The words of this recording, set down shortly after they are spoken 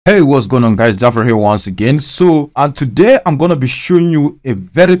Hey, what's going on, guys? Jaffer here once again. And today I'm going to be showing you a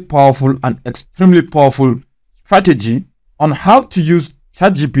very powerful and extremely powerful strategy on how to use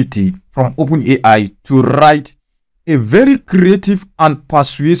ChatGPT from OpenAI to write a very creative and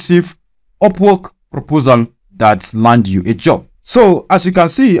persuasive Upwork proposal that land you a job. So as you can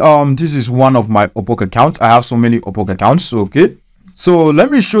see, this is one of my Upwork accounts. I have so many Upwork accounts. Okay, so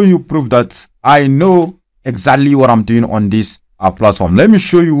let me show you proof that I know exactly what I'm doing on this platform. Let me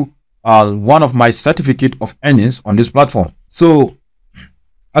show you one of my certificate of earnings on this platform. So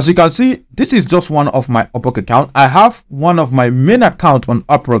as you can see, this is just one of my Upwork account. I have one of my main account on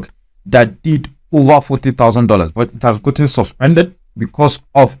Upwork that did over $40,000, but it has gotten suspended because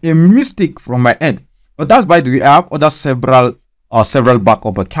of a mistake from my end. But that's by the way. I have other several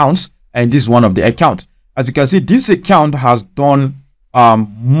backup accounts, and this is one of the accounts. As you can see, this account has done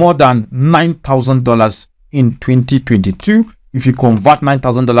more than $9,000 in 2022. If you convert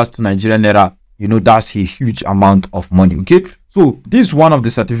 $9,000 to Nigerian naira, you know that's a huge amount of money. Okay, so this is one of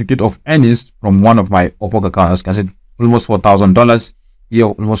the certificate of earnings from one of my Upwork accounts. As you can see, almost $4,000 here,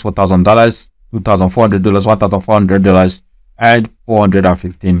 almost $4,000, $2,400, $1,400, and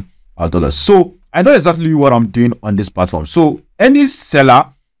 $415. So I know exactly what I'm doing on this platform. So any seller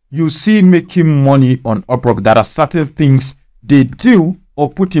you see making money on Upwork, there are certain things they do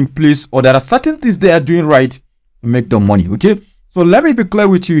or put in place, or there are certain things they are doing right to make them money. Okay, so let me be clear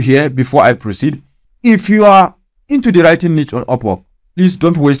with you here before I proceed. If you are into the writing niche on Upwork, please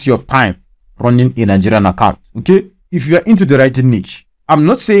don't waste your time running a Nigerian account. Okay, if you are into the writing niche, I'm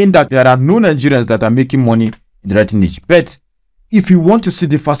not saying that there are no Nigerians that are making money in the writing niche, but if you want to see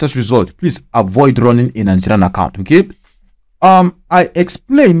the fastest result, please avoid running a Nigerian account. Okay, I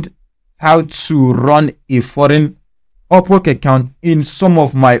explained how to run a foreign Upwork account in some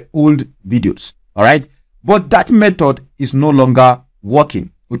of my old videos. All right, but that method is no longer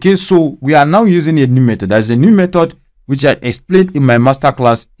working. Okay, so we are now using a new method. There's a new method which I explained in my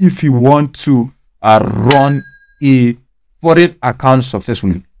masterclass. If you want to run a foreign account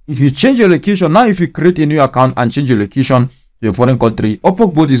successfully, if you change your location now, if you create a new account and change your location to a foreign country,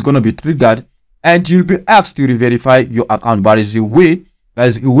 Upwork bot is going to be triggered and you'll be asked to re-verify your account. But there's a way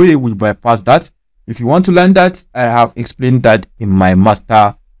we bypass that. If you want to learn that, I have explained that in my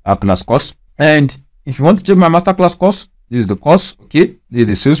master class course. And if you want to check my masterclass course, this is the course. Okay, this is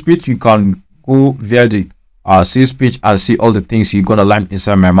the sales page. You can go via the sales page and see all the things you're gonna learn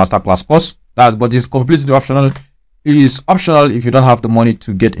inside my masterclass course. But it's completely optional. It is optional if you don't have the money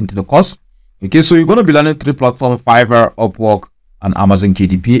to get into the course. Okay, so you're gonna be learning 3 platforms: Fiverr, Upwork, and Amazon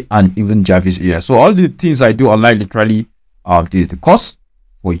KDP, and even Jarvis AI. So all the things I do online, literally, this is the course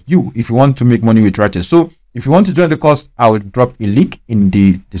for you if you want to make money with writing. So if you want to join the course, I will drop a link in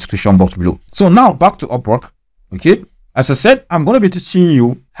the description box below. So now back to Upwork. Okay, as I said, I'm going to be teaching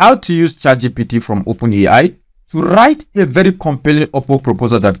you how to use ChatGPT from OpenAI to write a very compelling Upwork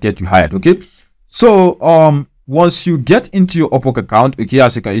proposal that gets you hired. Okay, so once you get into your Upwork account, okay,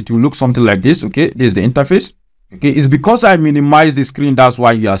 as you can, it will look something like this. Okay, this is the interface. Okay, it's because I minimized the screen, that's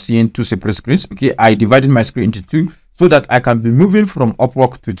why you are seeing 2 separate screens. Okay, I divided my screen into 2 so that I can be moving from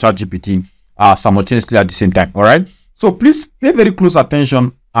Upwork to ChatGPT simultaneously at the same time. All right, so please pay very close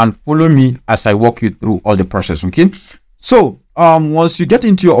attention and follow me as I walk you through all the process. Okay, so once you get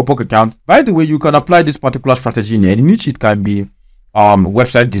into your Upwork account, by the way, you can apply this particular strategy in any niche. It can be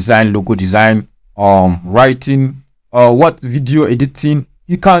website design, logo design, writing, what video editing.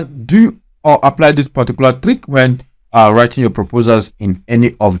 You can do or apply this particular trick when writing your proposals in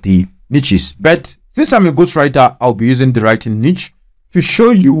any of the niches. But since I'm a ghostwriter, I'll be using the writing niche to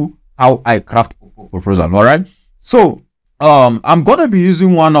show you how I craft a proposal. All right, so I'm gonna be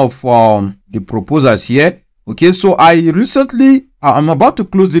using one of the proposals here. Okay, so I'm about to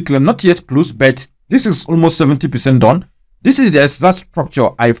close the claim, not yet closed, but this is almost 70% done. This is the exact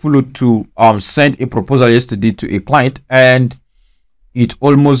structure I followed to send a proposal yesterday to a client, and we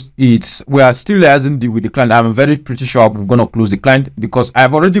are still liaising with the client. I'm very pretty sure I'm gonna close the client because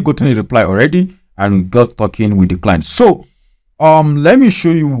I've already gotten a reply already and we got talking with the client. So let me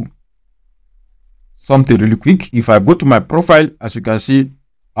show you something really quick. If I go to my profile, as you can see,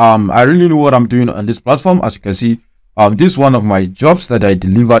 I really know what I'm doing on this platform. As you can see, this is one of my jobs that I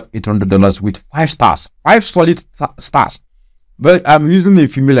delivered $800 with 5 stars, 5 solid stars. But I'm using a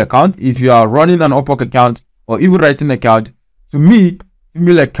female account. If you are running an Upwork account or even writing account, to me,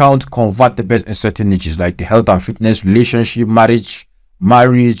 female account convert the best in certain niches like the health and fitness, relationship, marriage. There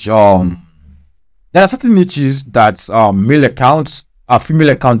are certain niches that female account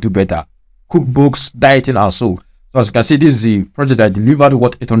do better. Cookbooks, dieting, and so. So as you can see, this is the project I delivered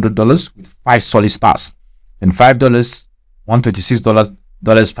worth $800 with 5 solid stars. Then $5, $126,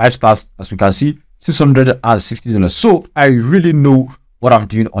 dollars, 5 stars, as you can see, $660. So I really know what I'm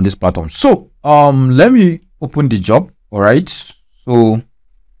doing on this platform. So let me open the job. All right, so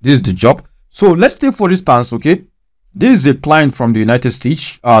this is the job. So let's take for instance, okay, this is a client from the United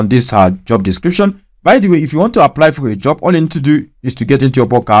States. This is her job description. By the way, if you want to apply for a job, all you need to do is to get into your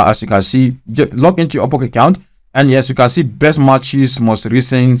Upwork. As you can see, log into your Upwork account, and yes, you can see best matches, most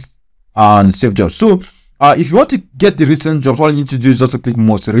recent, and save jobs. So if you want to get the recent jobs, all you need to do is just to click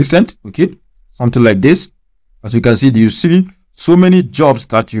most recent. Okay, something like this. As you can see, you see so many jobs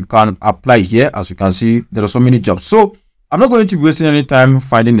that you can apply here. As you can see, there are so many jobs. So I'm not going to be wasting any time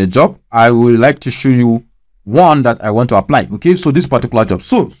finding a job. I would like to show you one that I want to apply. Okay, so this particular job.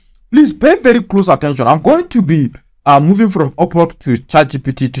 So please pay very close attention. I'm going to be moving from Upwork to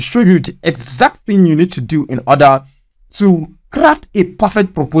ChatGPT to show you the exact thing you need to do in order to craft a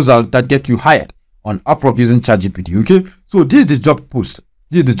perfect proposal that gets you hired on Upwork using ChatGPT. Okay, so this is the job post.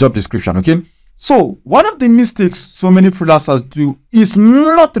 This is the job description. Okay, so one of the mistakes so many freelancers do is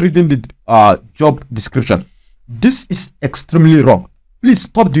not reading the job description. This is extremely wrong. Please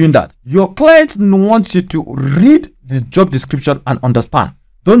stop doing that. Your client wants you to read the job description and understand.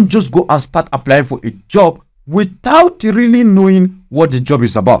 Don't just go and start applying for a job without really knowing what the job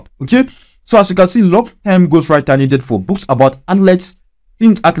is about. Okay, so as you can see, long-term ghostwriter needed for books about athletes,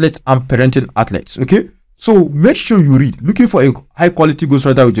 teens athletes, and parenting athletes. Okay, so make sure you read. Looking for a high-quality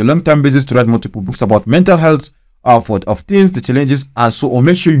ghostwriter with a long-term basis to write multiple books about mental health of teens, the challenges, and so on.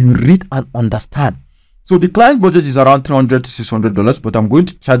 Make sure you read and understand. So the client budget is around $300 to $600, but I'm going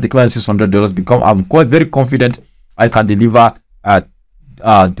to charge the client $600 because I'm quite very confident I can deliver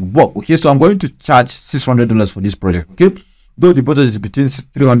the work. Okay, so I'm going to charge $600 for this project. Okay, though the budget is between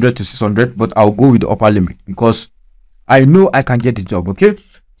 $300 to $600, but I'll go with the upper limit because I know I can get the job. Okay,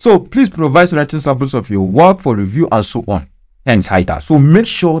 so please provide writing samples of your work for review and so on. Thanks, Haita. So make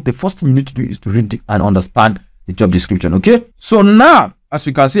sure the first thing you need to do is to read and understand the job description. Okay, so now as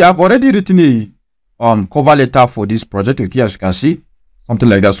you can see, I've already written a cover letter for this project. Okay, as you can see, something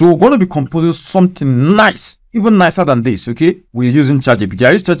like that. So we're going to be composing something nice, even nicer than this. Okay, we're using ChatGPT.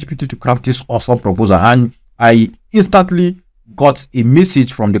 I used ChatGPT to craft this awesome proposal, and I instantly got a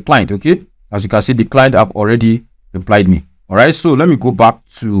message from the client. Okay, as you can see, the client have already replied me. All right, so let me go back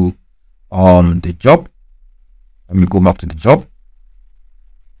to the job. Let me go back to the job.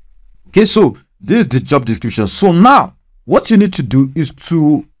 Okay, so this is the job description. So now what you need to do is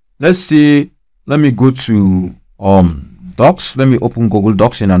to, let's say, let me go to docs. Let me open Google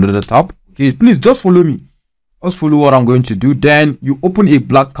Docs in another tab. Okay, please just follow me. Just follow what I'm going to do. Then you open a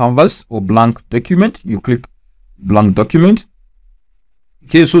blank canvas or blank document. You click blank document.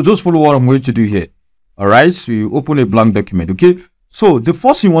 Okay, so just follow what I'm going to do here. All right, so you open a blank document. Okay, so the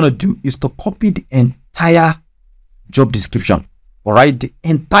first thing you want to do is to copy the entire job description. All right, the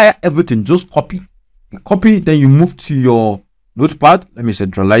entire everything, just copy. You copy, then you move to your notepad. Let me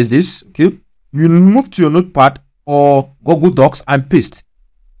centralize this. Okay, you move to your notepad or Google Docs and paste.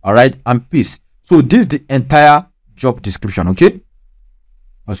 All right, and paste. So this is the entire job description. Okay,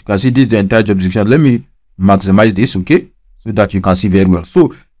 as you can see, this is the entire job description. Let me maximize this. Okay, so that you can see very well.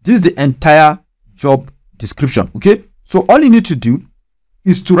 So this is the entire job description. Okay, so all you need to do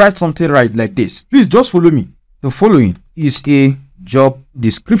is to write something right like this. Please just follow me. The following is a job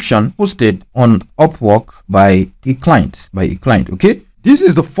description posted on Upwork by a client. Okay, this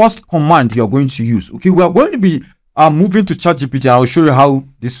is the first command you are going to use. Okay, we are going to be moving to ChatGPT, and I'll show you how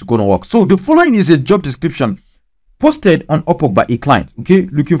this is going to work. So the following is a job description posted on Upwork by a client. Okay,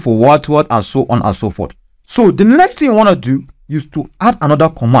 looking for what and so on and so forth. So the next thing I want to do is to add another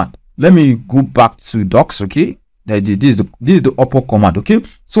command. Let me go back to docs. Okay, this is the Upwork command. Okay,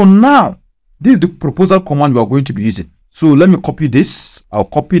 so now this is the proposal command we are going to be using. So let me copy this. I'll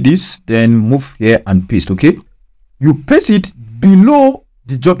copy this, then move here and paste. Okay, you paste it below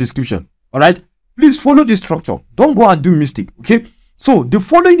the job description. All right, please follow this structure. Don't go and do mistake. Okay, so the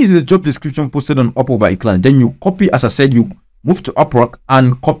following is the job description posted on Upwork by a client. Then you copy, as I said, you move to Upwork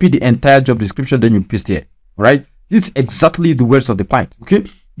and copy the entire job description. Then you paste here. All right, this is exactly the words of the client. Okay,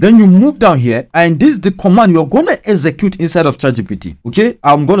 then you move down here, and this is the command you're going to execute inside of ChatGPT. Okay,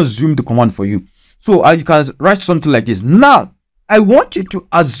 I'm going to zoom the command for you. So you can write something like this. Now, I want you to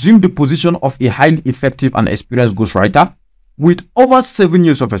assume the position of a highly effective and experienced ghostwriter with over 7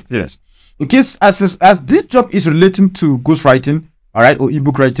 years of experience. Okay, as this job is relating to ghostwriting, all right, or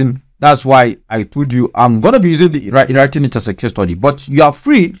ebook writing, that's why I told you I'm going to be using the writing it as a case study. But you are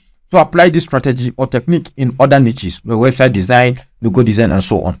free to apply this strategy or technique in other niches, the website design, logo design, and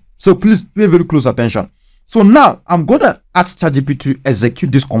so on. So please pay very close attention. So now I'm going to ask ChatGPT to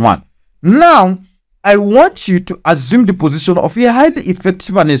execute this command. Now, I want you to assume the position of a highly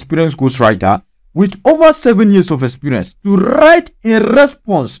effective and experienced ghostwriter with over 7 years of experience to write a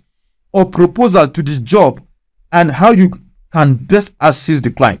response or proposal to the job and how you can best assist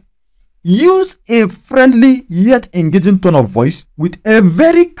the client. Use a friendly yet engaging tone of voice with a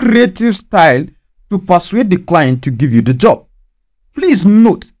very creative style to persuade the client to give you the job. Please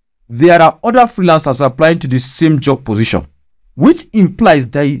note, there are other freelancers applying to the same job position, which implies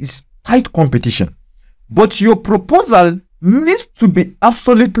there is tight competition. But your proposal needs to be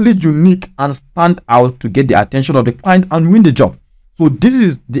absolutely unique and stand out to get the attention of the client and win the job. So this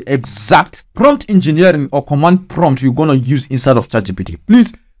is the exact prompt engineering or command prompt you're going to use inside of ChatGPT.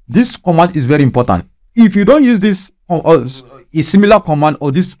 Please, this command is very important. If you don't use this or a similar command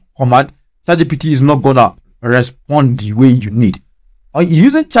or this command, ChatGPT is not going to respond the way you need.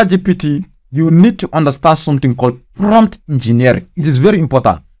 Using ChatGPT, you need to understand something called prompt engineering. It is very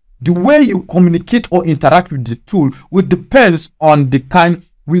important. The way you communicate or interact with the tool will depend on the kind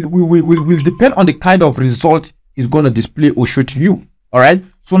of result it's going to display or show to you. All right.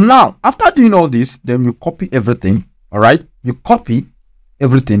 So now, after doing all this, then you copy everything. All right. You copy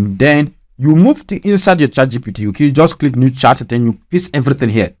everything. Then you move to inside your ChatGPT. Okay. Just click new chat. Then you paste everything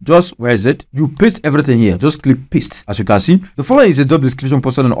here. Just where is it? You paste everything here. Just click paste. As you can see, the following is a job description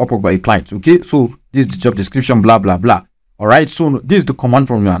posted on Upwork by a client. Okay. So this is the job description. Blah blah blah. All right. So this is the command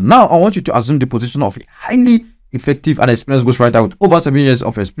from you. Now I want you to assume the position of a highly effective and experienced ghostwriter with over 7 years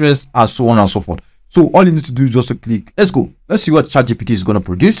of experience and so on and so forth. So all you need to do is just to click. Let's go. Let's see what ChatGPT is going to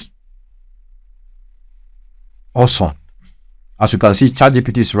produce. Awesome. As you can see,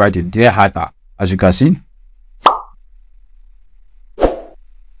 ChatGPT is writing Dear Hatter. As you can see.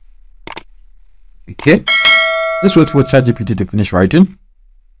 Okay. Let's wait for ChatGPT to finish writing.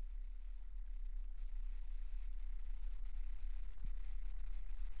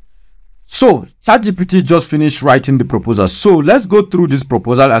 So ChatGPT just finished writing the proposal. So let's go through this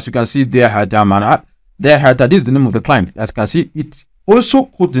proposal. As you can see, Dear Hatter, man. Dear Hatter, this is the name of the client. As you can see, it also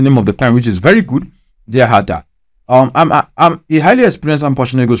quotes the name of the client, which is very good. Dear Hatter. I'm a highly experienced and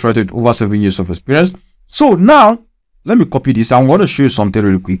passionate ghostwriter with over 7 years of experience. So now let me copy this. I'm going to show you something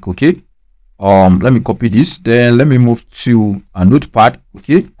really quick. Okay. Let me copy this. Then let me move to a notepad.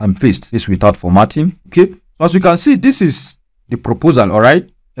 Okay, and paste this without formatting. Okay. So as you can see, this is the proposal. All right.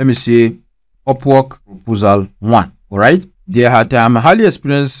 Let me say Upwork proposal 1. All right. Dear Hatter, I'm a highly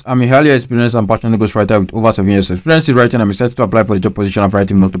experienced and passionate ghostwriter with over 7 years of experience in writing. I'm excited to apply for the job position of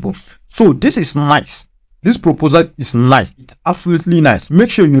writing multiple. So this is nice. This proposal is nice. It's absolutely nice. Make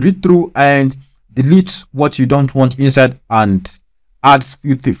sure you read through and delete what you don't want inside and add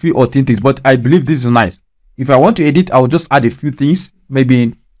few or 10 things. But I believe this is nice. If I want to edit, I will just add a few things,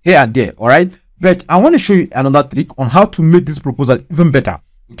 maybe here and there. All right. But I want to show you another trick on how to make this proposal even better.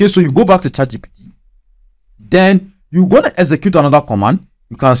 Okay, so you go back to ChatGPT. Then you're going to execute another command.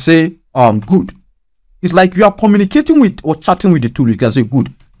 You can say good. It's like you are communicating with or chatting with the tool. You can say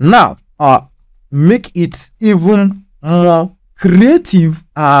good. Now make it even more creative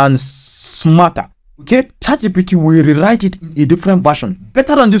and smarter. Okay, ChatGPT will rewrite it in a different version,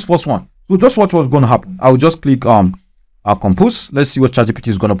 better than this first one. So just watch what's going to happen. I'll just click compose. Let's see what ChatGPT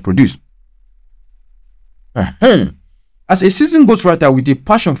is going to produce. As a seasoned ghostwriter with a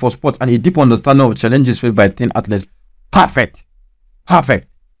passion for sports and a deep understanding of challenges faced by teen athletes, perfect.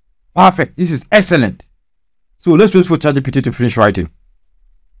 This is excellent. So let's wait for ChatGPT to finish writing.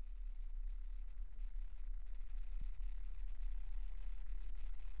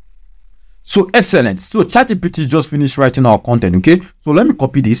 So excellent. So ChatGPT just finished writing our content. Okay, so let me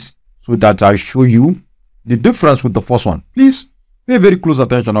copy this so that I show you the difference with the first one. Please pay very close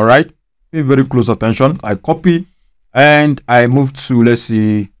attention. All right, pay very close attention. I copy and I move to, let's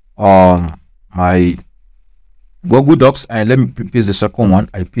see, my Google Docs, and let me paste the second one.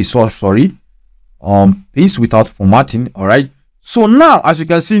 I paste, paste without formatting. All right. So now, as you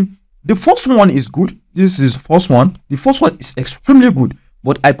can see, the first one is good. This is the first one. The first one is extremely good,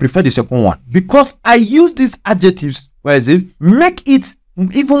 but I prefer the second one because I use these adjectives. Where is it? Make it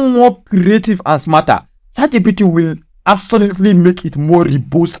even more creative and smarter. ChatGPT will absolutely make it more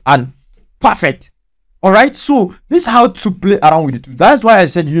robust and perfect. All right. So this is how to play around with it. That's why I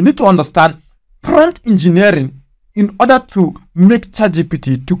said you need to understand prompt engineering in order to make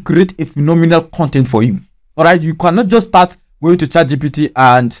ChatGPT to create a phenomenal content for you. All right. You cannot just start going to ChatGPT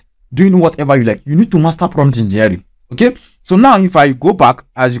and doing whatever you like. You need to master prompt engineering. Okay. So now if I go back,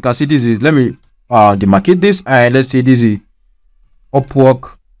 as you can see, this is, let me demarcate this, and let's say this is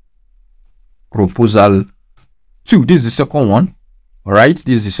Upwork proposal 2. This is the second one. All right.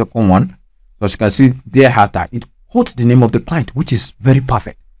 This is the second one. So as you can see, Dear Hatter, it quotes the name of the client, which is very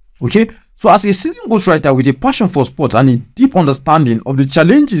perfect. Okay. So as a seasoned ghostwriter with a passion for sports and a deep understanding of the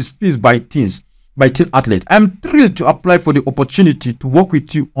challenges faced by teen athletes, I'm thrilled to apply for the opportunity to work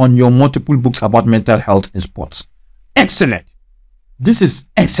with you on your multiple books about mental health in sports. Excellent. This is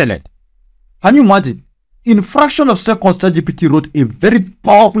excellent. Can you imagine? In a fraction of seconds, ChatGPT wrote a very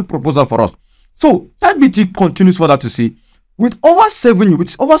powerful proposal for us. So ChatGPT continues further to say, with over 7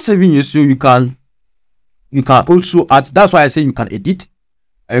 years, so you can also add. That's why I say you can edit.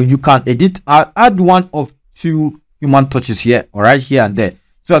 You can edit. I'll add one of two human touches here, all right, here and there.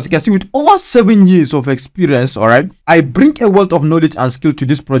 So as you can see, with over 7 years of experience, all right, I bring a wealth of knowledge and skill to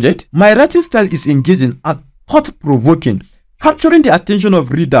this project. My writing style is engaging and thought-provoking, capturing the attention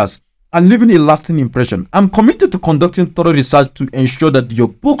of readers and leaving a lasting impression. I'm committed to conducting thorough research to ensure that your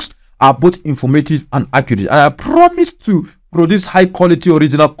books are both informative and accurate. And I promise to produce high-quality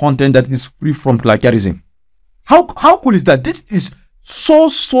original content that is free from plagiarism. How cool is that? This is so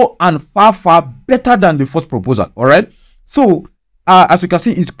and far better than the first proposal. All right. So as you can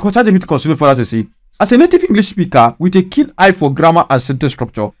see, it continues further to say, as a native English speaker with a keen eye for grammar and sentence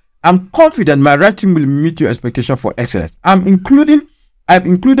structure, I'm confident my writing will meet your expectation for excellence. I've included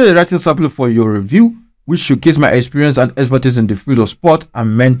a writing sample for your review, which showcase my experience and expertise in the field of sport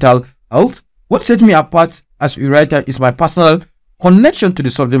and mental health. What sets me apart as a writer is my personal connection to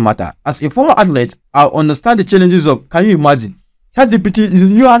the subject matter. As a former athlete, I understand the challenges of, can you imagine?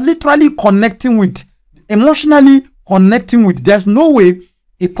 ChatGPT, you are literally emotionally connecting with. There's no way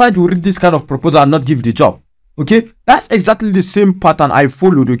a client will read this kind of proposal and not give the job. Okay, that's exactly the same pattern I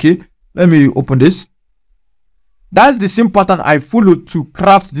followed. Okay, let me open this. That's the same pattern I followed to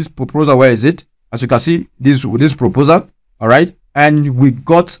craft this proposal. Where is it? As you can see, this proposal. All right, and we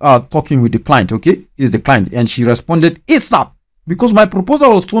got talking with the client. Okay, is the client, and she responded ASAP because my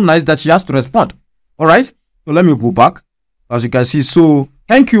proposal was so nice that she has to respond. All right, so let me go back. As you can see, so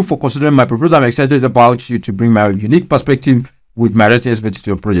thank you for considering my proposal. I'm excited about you to bring my unique perspective with my writing expertise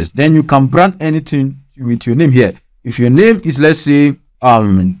to your project. Then you can brand anything with your name here. If your name is, let's say,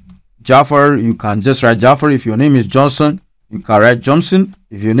 Jaffer, you can just write Jaffer. If your name is Johnson, you can write Johnson.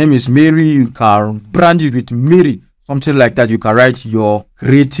 If your name is Mary, you can brand it with Mary, something like that. You can write your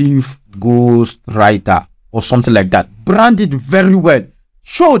creative ghost writer or something like that. Brand it very well.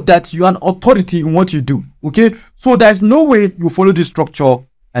 Show that you are an authority in what you do. Okay, so there's no way you follow this structure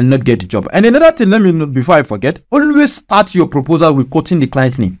and not get the job. And another thing, let me know before I forget, always start your proposal with quoting the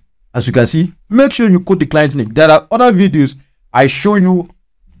client's name. As you can see, make sure you quote the client's name. There are other videos I show you.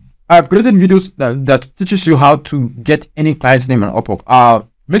 I've created videos that teaches you how to get any client's name on Upwork.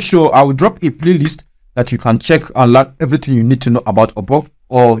 Make sure I will drop a playlist that you can check and learn everything you need to know about Upwork,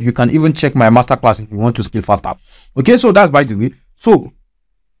 or you can even check my masterclass if you want to scale faster. Okay, so that's by the way. So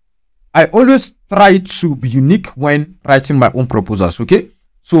I always try to be unique when writing my own proposals. Okay,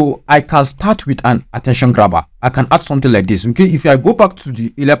 so I can start with an attention grabber. I can add something like this. Okay, if I go back to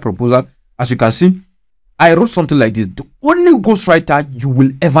the earlier proposal, as you can see, I wrote something like this: the only ghostwriter you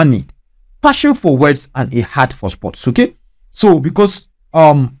will ever need, passion for words and a heart for sports. Okay, so because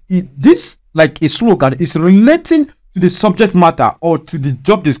this like a slogan is relating to the subject matter or to the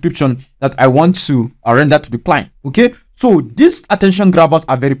job description that I want to render to the client. Okay, so these attention grabbers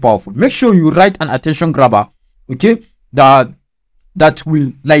are very powerful. Make sure you write an attention grabber, okay, that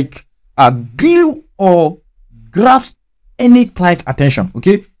will like glue or grasp any client's attention.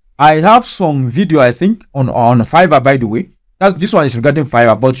 Okay, I have some video, I think, on Fiverr, by the way. This one is regarding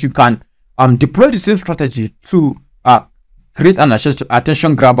Fiverr, but you can deploy the same strategy to create an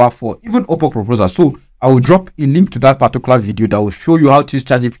attention grabber for even Upwork proposals. So I will drop a link to that particular video that will show you how to use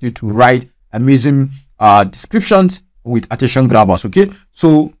ChatGPT to write amazing descriptions with attention grabbers. Okay,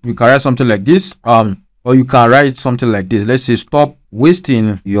 so you can write something like this, or you can write something like this. Let's say, stop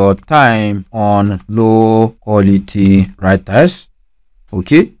wasting your time on low quality writers.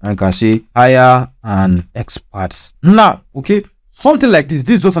 Okay, I can say hire an experts now. Okay, something like this.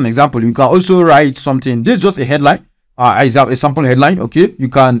 This is just an example. You can also write something. This is just a headline, a sample headline. Okay, you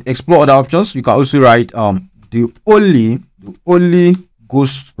can explore other options. You can also write the only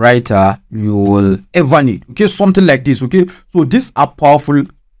ghost writer you will ever need. Okay, something like this. Okay, so these are powerful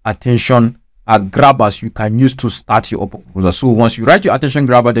attention grabbers you can use to start your Upwork proposal. So once you write your attention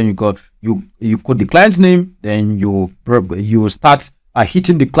grabber, then you quote the client's name, then you start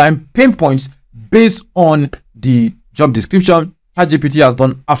hitting the client pain points based on the job description. ChatGPT has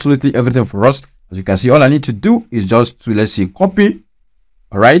done absolutely everything for us. As you can see, all I need to do is just to, let's say, copy.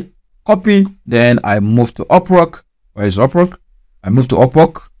 All right, copy. Then I move to Upwork. Where is Upwork? I move to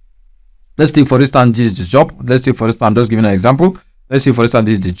Upwork. Let's take, for instance, this is the job. Let's take, for instance, I'm just giving an example. Let's say, for instance,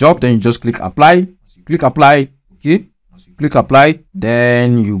 this is the job. Then you just click apply. As you click apply, okay. You click apply,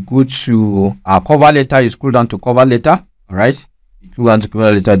 then you go to our cover letter. You scroll down to cover letter. All right, you scroll down to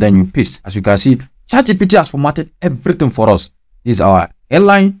cover letter, then you paste. As you can see, ChatGPT has formatted everything for us. This is our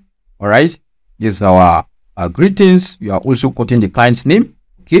headline. All right, this is our greetings. You are also quoting the client's name.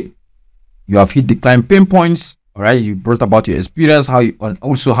 Okay, you have hit the client pain points. All right, you brought about your experience, how you, and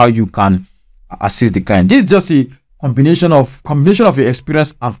also how you can assist the client. This is just a combination of your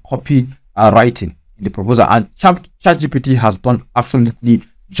experience and copy writing in the proposal, and ChatGPT has done absolutely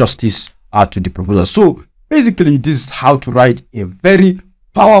justice to the proposal. So basically, this is how to write a very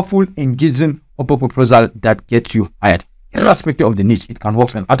powerful, engaging Upwork proposal that gets you hired, irrespective of the niche. It can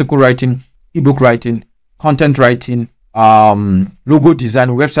work in article writing, ebook writing, content writing, logo design,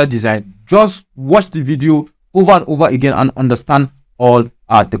 website design. Just watch the video over and over again and understand all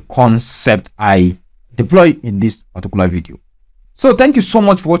the concept I deploy in this particular video. So thank you so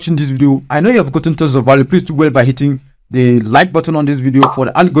much for watching this video. I know you have gotten tons of value. Please do well by hitting the like button on this video for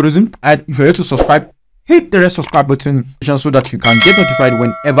the algorithm, and if you're yet to subscribe, hit the red subscribe button so that you can get notified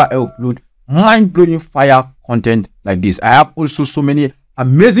whenever I upload mind-blowing fire content like this. I have also so many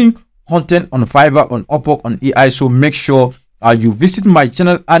amazing content on Fiverr, on Upwork, on AI, so make sure you visit my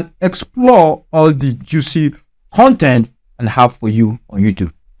channel and explore all the juicy content and have for you on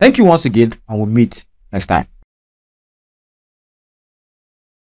YouTube. Thank you once again, and we'll meet next time.